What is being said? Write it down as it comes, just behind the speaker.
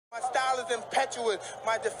My style is impetuous,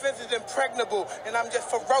 my defense is impregnable, and I'm just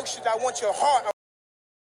ferocious. I want your heart.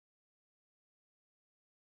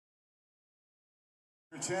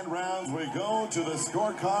 10 rounds, we go to the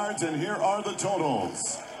scorecards, and here are the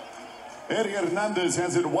totals. Eddie Hernandez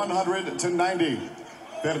has it 100-90.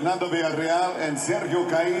 Fernando Villarreal and Sergio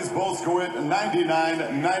Caiz both score it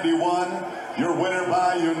 99-91. Your winner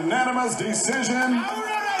by unanimous decision,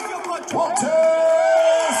 Walter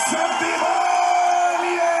Santibanes!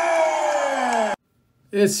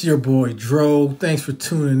 It's your boy Dro. Thanks for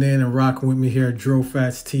tuning in and rocking with me here at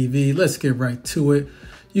DroFats TV. Let's get right to it.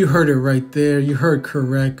 You heard it right there. You heard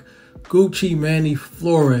correct. Gucci Manny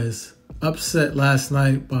Flores upset last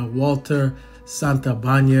night by Walter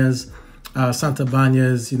Santibanes.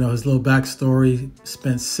 Santibanes, you know, his little backstory,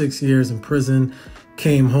 spent 6 years in prison,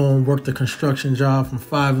 came home, worked a construction job from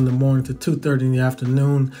 5 in the morning to 2:30 in the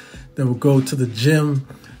afternoon, then would go to the gym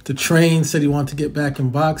to train, said he wanted to get back in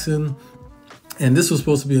boxing. And this was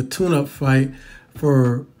supposed to be a tune-up fight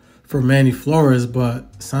for Manny Flores,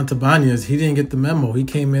 but Santibanes, he didn't get the memo. He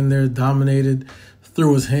came in there, dominated,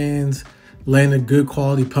 threw his hands, landed good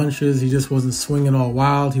quality punches. He just wasn't swinging all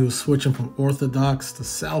wild. He was switching from orthodox to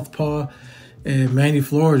southpaw. And Manny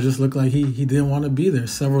Flores just looked like he didn't want to be there.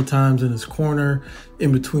 Several times in his corner,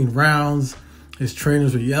 in between rounds, his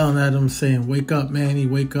trainers were yelling at him, saying, "Wake up, Manny,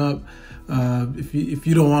 wake up. If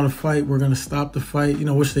you don't want to fight, we're going to stop the fight." You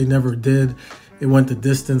know, which they never did. It went the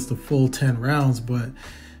distance, the full 10 rounds, but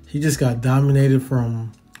he just got dominated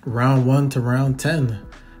from round 1 to round 10.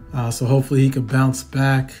 So hopefully he could bounce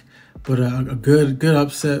back. But a good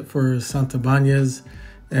upset for Santibanes,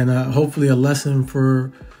 and hopefully a lesson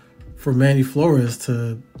for Manny Flores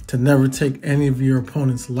to never take any of your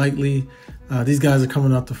opponents lightly. These guys are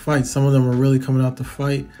coming out to fight. Some of them are really coming out to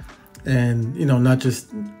fight, and not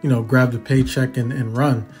just grab the paycheck and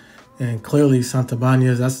run. And clearly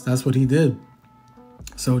Santibanes, that's what he did.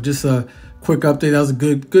 So just a quick update. That was a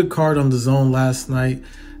good card on the Zone last night.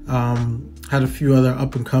 Had a few other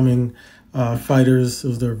up and coming fighters. It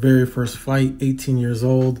was their very first fight, 18 years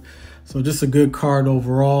old. So just a good card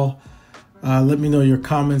overall. Let me know your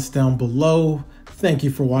comments down below. Thank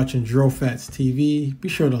you for watching DroFats TV. Be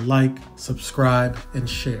sure to like, subscribe, and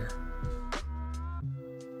share.